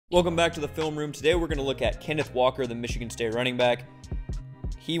Welcome back to the film room. Today we're going to look at Kenneth Walker, the Michigan State running back.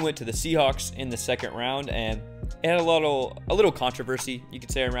 He went to the Seahawks in the second round, and it had a little controversy, you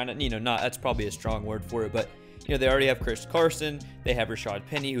could say, around it. That's probably a strong word for it, but they already have Chris Carson. They have Rashad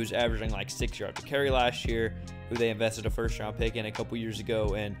Penny, who's averaging like 6 yards per carry last year, who they invested a first-round pick in a couple years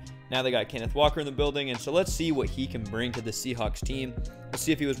ago, and now they got Kenneth Walker in the building. And so let's see what he can bring to the Seahawks team. Let's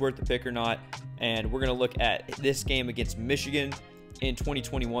see if he was worth the pick or not. And we're going to look at this game against Michigan in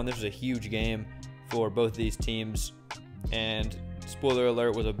 2021. This was a huge game for both these teams, and spoiler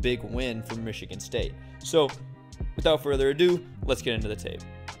alert, was a big win for Michigan State. So without further ado, let's get into the tape.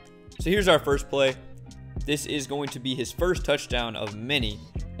 So here's our first play. This is going to be his first touchdown of many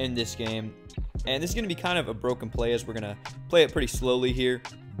in this game, and this is going to be kind of a broken play as we're going to play it pretty slowly here.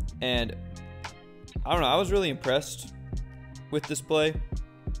 And I don't know, I was really impressed with this play,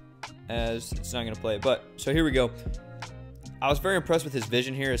 as it's not going to play it, but so here we go. I was very impressed with his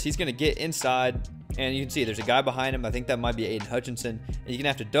vision here, as he's going to get inside, and you can see there's a guy behind him. I think that might be Aiden Hutchinson, and he's going to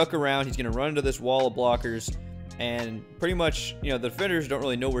have to duck around. He's going to run into this wall of blockers, and pretty much, the defenders don't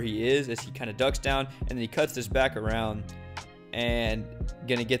really know where he is as he kind of ducks down, and then he cuts this back around and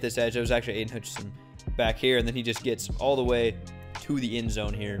going to get this edge. It was actually Aiden Hutchinson back here, and then he just gets all the way to the end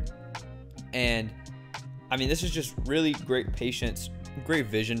zone here. And I mean, this is just really great patience, great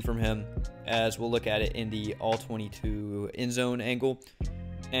vision from him, as we'll look at it in the all-22 end zone angle.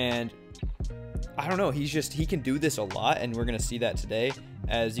 And I don't know, he can do this a lot, and we're going to see that today.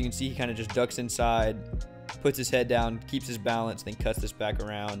 As you can see, he kind of just ducks inside, puts his head down, keeps his balance, then cuts this back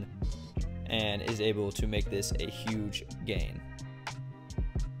around, and is able to make this a huge gain.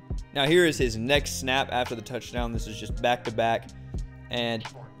 Now here is his next snap after the touchdown. This is just back-to-back, and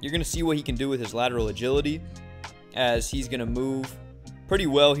you're going to see what he can do with his lateral agility, as he's going to move pretty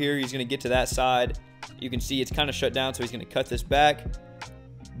well here. He's going to get to that side. You can see it's kind of shut down, so he's going to cut this back.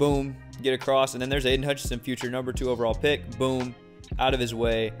 Boom, get across, and then there's Aiden Hutchinson, future number 2 overall pick. Boom, out of his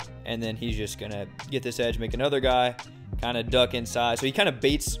way, and then he's just going to get this edge, make another guy kind of duck inside. So he kind of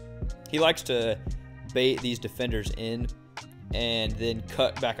baits, he likes to bait these defenders in and then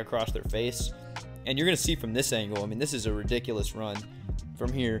cut back across their face. And you're going to see from this angle, I mean, this is a ridiculous run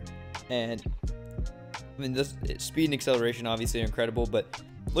from here. And I mean, this speed and acceleration obviously are incredible, but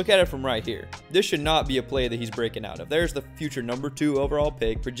look at it from right here. This should not be a play that he's breaking out of. There's the future number 2 overall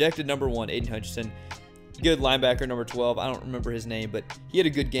pick, projected number 1, Aiden Hutchinson. Good linebacker, number 12. I don't remember his name, but he had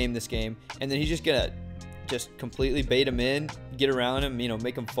a good game this game. And then he's just going to completely bait him in, get around him,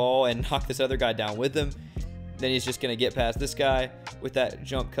 make him fall, and knock this other guy down with him. Then he's just going to get past this guy with that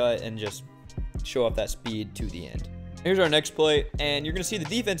jump cut and just show off that speed to the end. Here's our next play, and you're going to see the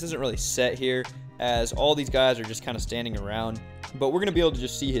defense isn't really set here, as all these guys are just kind of standing around. But we're going to be able to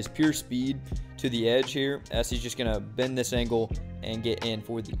just see his pure speed to the edge here, as he's just going to bend this angle and get in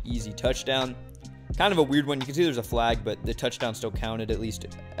for the easy touchdown. Kind of a weird one. You can see there's a flag, but the touchdown still counted, at least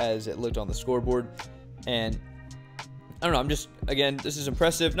as it looked on the scoreboard. And I don't know, again, this is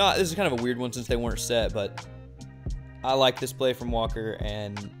impressive. This is kind of a weird one since they weren't set, but I like this play from Walker,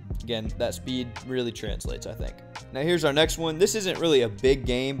 and again, that speed really translates, I think. Now here's our next one. This isn't really a big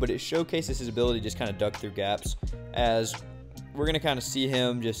game, but it showcases his ability to just kind of duck through gaps, as we're going to kind of see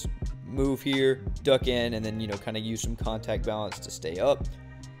him just move here, duck in, and then, kind of use some contact balance to stay up.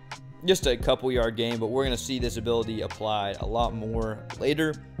 Just a couple yard game, but we're going to see this ability applied a lot more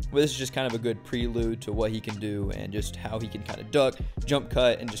later. But this is just kind of a good prelude to what he can do, and just how he can kind of duck, jump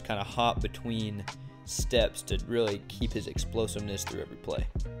cut, and just kind of hop between steps to really keep his explosiveness through every play.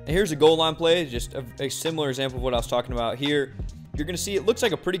 And here's a goal line play, just a similar example of what I was talking about here. You're going to see it looks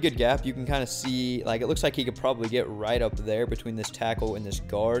like a pretty good gap. You can kind of see, it looks like he could probably get right up there between this tackle and this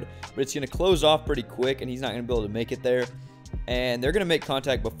guard, but it's going to close off pretty quick, and he's not going to be able to make it there. And they're going to make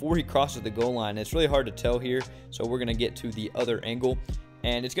contact before he crosses the goal line. It's really hard to tell here, so we're going to get to the other angle,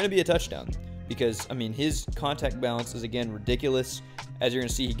 and it's going to be a touchdown, because, I mean, his contact balance is, again, ridiculous. As you're going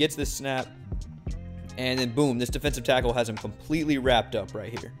to see, he gets this snap, and then boom, this defensive tackle has him completely wrapped up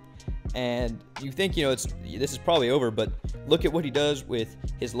right here. And you think, this is probably over, but look at what he does with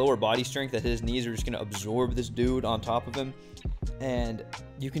his lower body strength, that his knees are just going to absorb this dude on top of him. And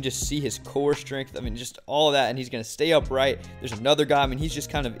you can just see his core strength. I mean, just all of that, and he's going to stay upright. There's another guy. I mean, he's just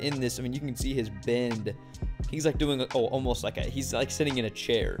kind of in this. I mean, you can see his bend. He's like doing, almost like he's like sitting in a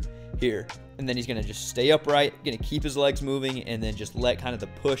chair here. And then he's going to just stay upright, going to keep his legs moving, and then just let kind of the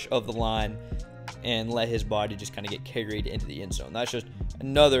push of the line and let his body just kind of get carried into the end zone. That's just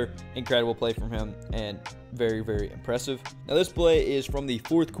another incredible play from him, and very, very impressive. Now this play is from the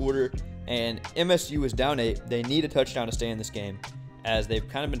 4th quarter, and MSU is down 8. They need a touchdown to stay in this game, as they've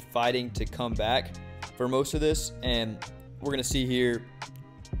kind of been fighting to come back for most of this. And we're going to see here,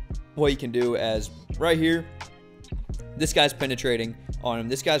 what he can do, as right here, this guy's penetrating on him.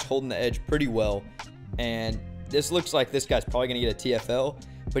 This guy's holding the edge pretty well. And this looks like this guy's probably going to get a TFL,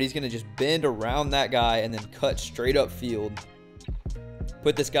 but he's going to just bend around that guy and then cut straight up field.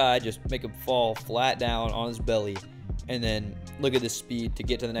 Put this guy, just make him fall flat down on his belly. And then look at this speed to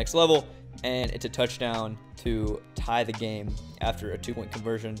get to the next level. And it's a touchdown to tie the game after a 2-point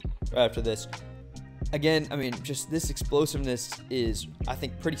conversion right after this. Again, I mean, just this explosiveness is, I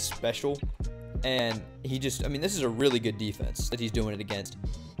think, pretty special. And he just, I mean, this is a really good defense that he's doing it against.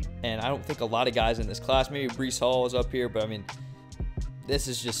 And I don't think a lot of guys in this class, maybe Breece Hall is up here, but I mean, this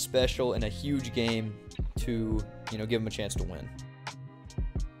is just special in a huge game to, you know, give him a chance to win.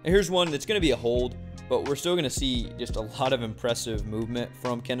 And here's one that's going to be a hold, but we're still going to see just a lot of impressive movement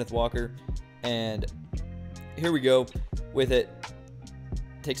from Kenneth Walker. And here we go with it.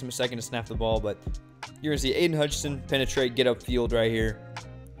 Takes him a second to snap the ball, but you're going to see Aiden Hutchinson penetrate, get upfield right here.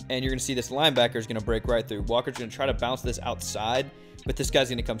 And you're going to see this linebacker is going to break right through. Walker's going to try to bounce this outside, but this guy's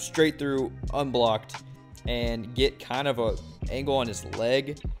going to come straight through, unblocked, and get kind of an angle on his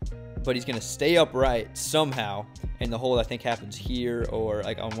leg. But he's going to stay upright somehow. And the hold, I think, happens here or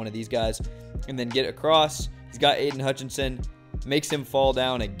like on one of these guys. And then get across. He's got Aiden Hutchinson. Makes him fall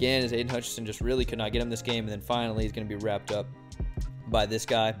down again, as Aiden Hutchinson just really could not get him this game. And then finally, he's going to be wrapped up by this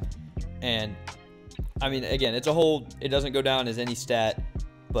guy. And, I mean, again, it's a hold. It doesn't go down as any stat.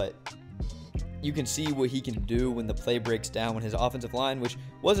 But you can see what he can do when the play breaks down, when his offensive line, which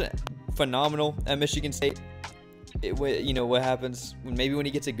wasn't phenomenal at Michigan State, you know what happens when he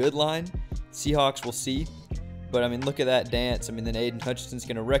gets a good line. Seahawks will see. But I mean, look at that dance. I mean, then Aiden Hutchinson's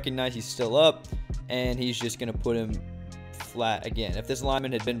going to recognize he's still up, and he's just going to put him flat again. If this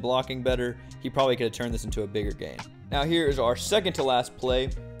lineman had been blocking better, he probably could have turned this into a bigger gain. Now here is our second to last play.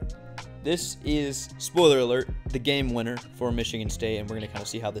 This is, spoiler alert, the game winner for Michigan State, and we're going to kind of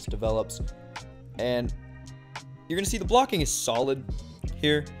see how this develops. And you're going to see the blocking is solid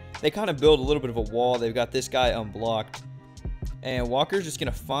here. They kind of build a little bit of a wall. They've got this guy unblocked. And Walker's just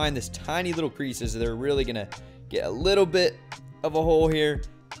going to find this tiny little crease as they're really going to get a little bit of a hole here.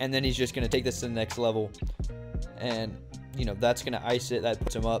 And then he's just going to take this to the next level. And, you know, that's going to ice it. That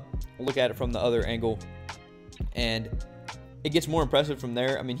puts him up. Look at it from the other angle. And it gets more impressive from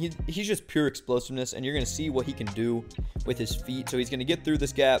there. I mean, he's just pure explosiveness, and you're going to see what he can do with his feet. So he's going to get through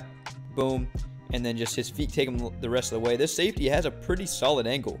this gap, boom, and then just his feet take him the rest of the way. This safety has a pretty solid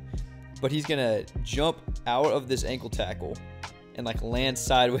ankle, but he's going to jump out of this ankle tackle and like land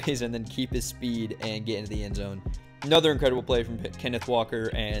sideways and then keep his speed and get into the end zone. Another incredible play from Kenneth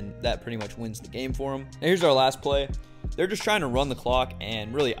Walker, and that pretty much wins the game for him. Now here's our last play. They're just trying to run the clock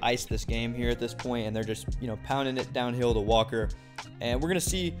and really ice this game here at this point, and they're just, you know, pounding it downhill to Walker. And we're going to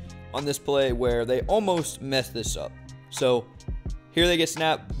see on this play where they almost mess this up. So here they get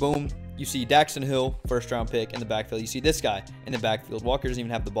snapped, boom. You see Jaxson Hill, first-round pick, in the backfield. You see this guy in the backfield. Walker doesn't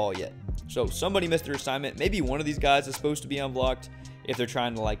even have the ball yet. So somebody missed their assignment. Maybe one of these guys is supposed to be unblocked if they're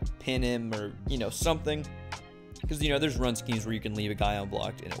trying to, like, pin him or, you know, something. Because, you know, there's run schemes where you can leave a guy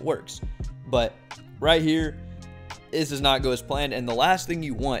unblocked and it works. But right here, this does not go as planned. And the last thing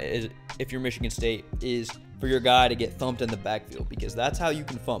you want is, if you're Michigan State, is for your guy to get thumped in the backfield, because that's how you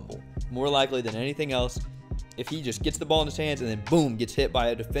can fumble. More likely than anything else, if he just gets the ball in his hands and then boom, gets hit by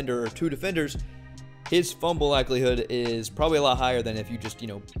a defender or two defenders, his fumble likelihood is probably a lot higher than if you just, you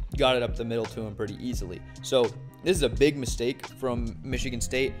know, got it up the middle to him pretty easily. So this is a big mistake from Michigan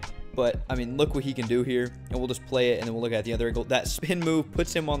State. But, I mean, look what he can do here. And we'll just play it, and then we'll look at the other angle. That spin move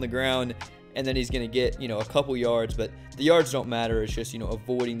puts him on the ground, and then he's going to get, you know, a couple yards. But the yards don't matter. It's just, you know,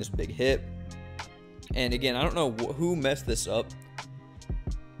 avoiding this big hit. And, again, I don't know who messed this up.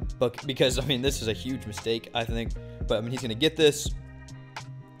 But because, I mean, this is a huge mistake, I think. But, I mean, he's going to get this.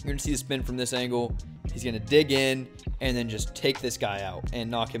 You're going to see the spin from this angle. He's going to dig in and then just take this guy out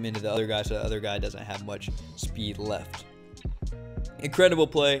and knock him into the other guy so the other guy doesn't have much speed left. Incredible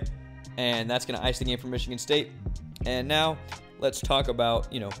play. And that's going to ice the game for Michigan State. And now let's talk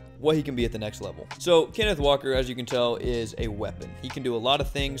about, you know, what he can be at the next level. So Kenneth Walker, as you can tell, is a weapon. He can do a lot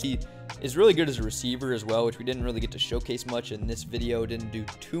of things. He is really good as a receiver as well, which we didn't really get to showcase much in this video. Didn't do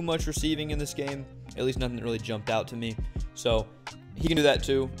too much receiving in this game. At least nothing that really jumped out to me. So he can do that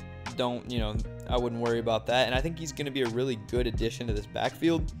too. You know, I wouldn't worry about that. And I think he's going to be a really good addition to this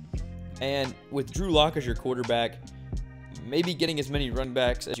backfield. And with Drew Lock as your quarterback, maybe getting as many running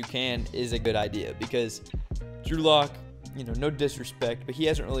backs as you can is a good idea, because Drew Lock, you know, no disrespect, but he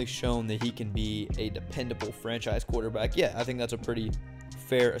hasn't really shown that he can be a dependable franchise quarterback yet. I think that's a pretty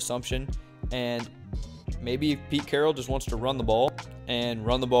fair assumption. And maybe Pete Carroll just wants to run the ball and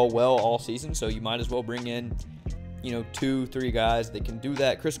run the ball well all season, so you might as well bring in you know, 2-3 guys that can do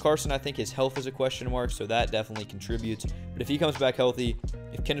that. Chris Carson, I think his health is a question mark, so that definitely contributes. But if he comes back healthy,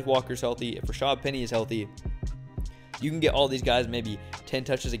 if Kenneth Walker's healthy, if Rashad Penny is healthy, you can get all these guys maybe 10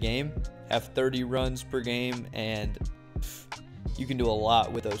 touches a game, have 30 runs per game, and you can do a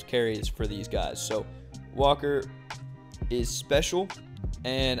lot with those carries for these guys. So Walker is special,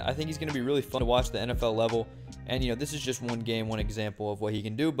 and I think he's going to be really fun to watch at the NFL level. And, you know, this is just one game, one example of what he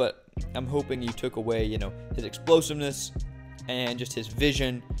can do, but I'm hoping you took away, you know, his explosiveness and just his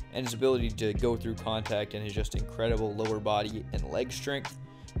vision and his ability to go through contact and his just incredible lower body and leg strength.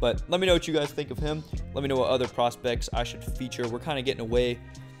 But let me know what you guys think of him. Let me know what other prospects I should feature. We're kind of getting away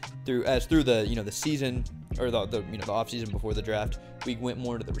through the, you know, the season, or the you know, the off season before the draft. We went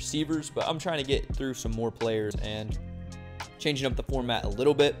more to the receivers, but I'm trying to get through some more players and changing up the format a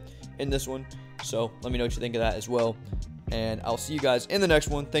little bit in this one. So let me know what you think of that as well, and I'll see you guys in the next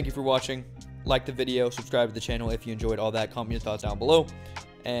one. Thank you for watching. Like the video, subscribe to the channel if you enjoyed all that. Comment your thoughts down below,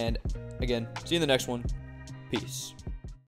 and again, see you in the next one. Peace.